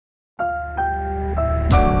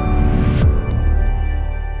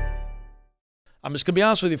I'm just going to be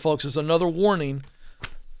honest with you, folks. It's another warning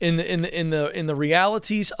in the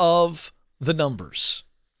realities of the numbers.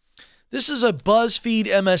 This is a BuzzFeed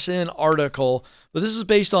MSN article, but this is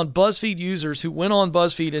based on BuzzFeed users who went on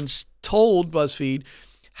BuzzFeed and told BuzzFeed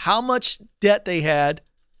how much debt they had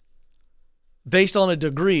based on a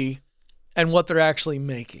degree and what they're actually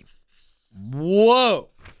making. Whoa.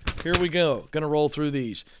 Here we go. Going to roll through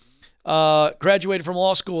these. Graduated from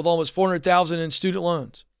law school with almost $400,000 in student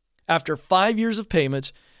loans. After 5 years of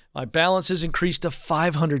payments, my balance has increased to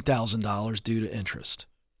 $500,000 due to interest.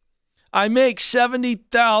 I make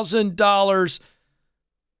 $70,000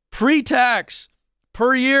 pre-tax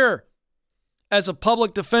per year as a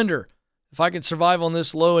public defender. If I can survive on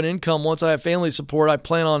this low in income once I have family support, I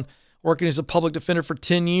plan on working as a public defender for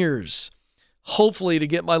 10 years, hopefully to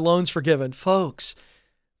get my loans forgiven. Folks,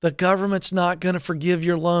 the government's not going to forgive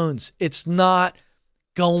your loans. It's not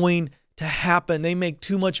going to happen. They make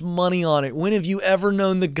too much money on it. When have you ever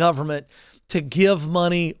known the government to give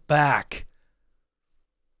money back?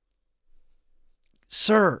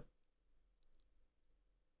 Sir,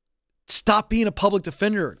 stop being a public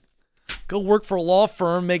defender. Go work for a law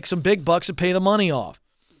firm, make some big bucks, and pay the money off.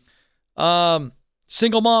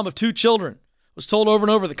 Single mom of 2 children. Was told over and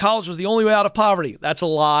over that college was the only way out of poverty. That's a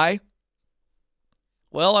lie.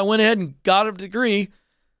 Well, I went ahead and got a degree,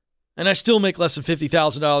 and I still make less than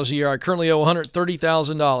 $50,000 a year. I currently owe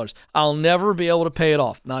 $130,000. I'll never be able to pay it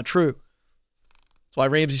off. Not true. That's why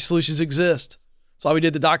Ramsey Solutions exist. That's why we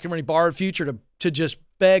did the documentary Borrowed Future to just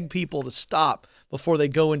beg people to stop before they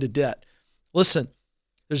go into debt. Listen,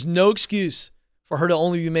 there's no excuse for her to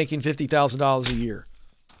only be making $50,000 a year.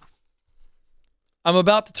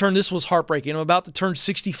 This was heartbreaking. I'm about to turn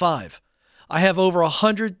 65. I have over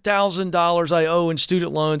 $100,000 I owe in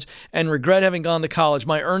student loans and regret having gone to college.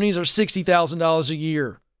 My earnings are $60,000 a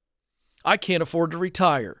year. I can't afford to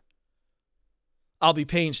retire. I'll be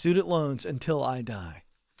paying student loans until I die.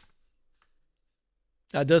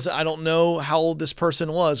 I don't know how old this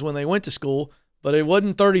person was when they went to school, but it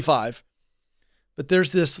wasn't 35. But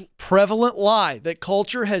there's this prevalent lie that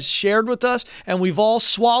culture has shared with us, and we've all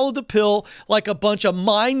swallowed the pill like a bunch of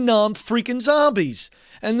mind-numb freaking zombies.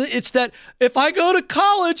 And it's that if I go to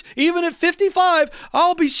college, even at 55,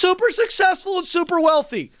 I'll be super successful and super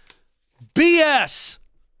wealthy. BS.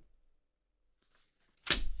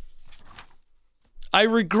 I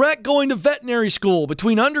regret going to veterinary school.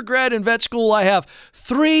 Between undergrad and vet school, I have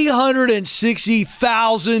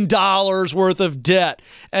 $360,000 worth of debt,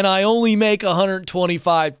 and I only make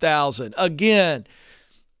 $125,000. Again,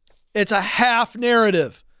 it's a half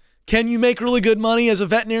narrative. Can you make really good money as a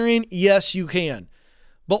veterinarian? Yes, you can.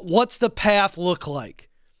 But what's the path look like?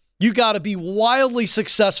 You got to be wildly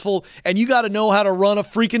successful, and you got to know how to run a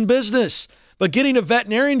freaking business. But getting a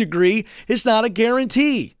veterinarian degree is not a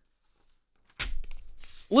guarantee.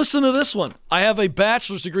 Listen to this one. I have a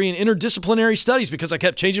bachelor's degree in interdisciplinary studies because I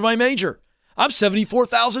kept changing my major. I'm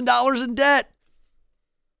 $74,000 in debt.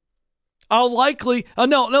 I'll likely,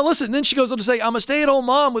 listen. Then she goes on to say, I'm a stay-at-home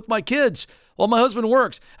mom with my kids while my husband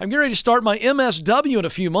works. I'm getting ready to start my MSW in a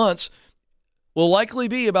few months. Will likely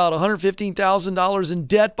be about $115,000 in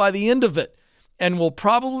debt by the end of it. And will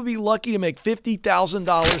probably be lucky to make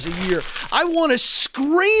 $50,000 a year. I want to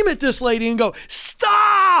scream at this lady and go,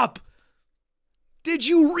 stop! Did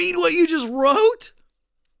you read what you just wrote?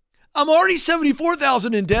 I'm already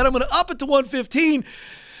 $74,000 in debt. I'm going to up it to $115,000,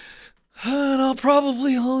 and I'll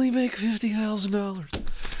probably only make $50,000.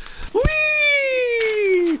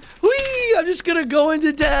 Whee! I'm just going to go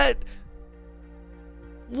into debt.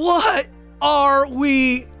 What are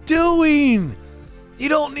we doing? You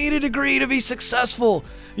don't need a degree to be successful.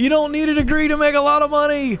 You don't need a degree to make a lot of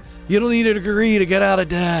money. You don't need a degree to get out of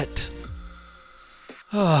debt.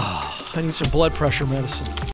 Oh, I need some blood pressure medicine.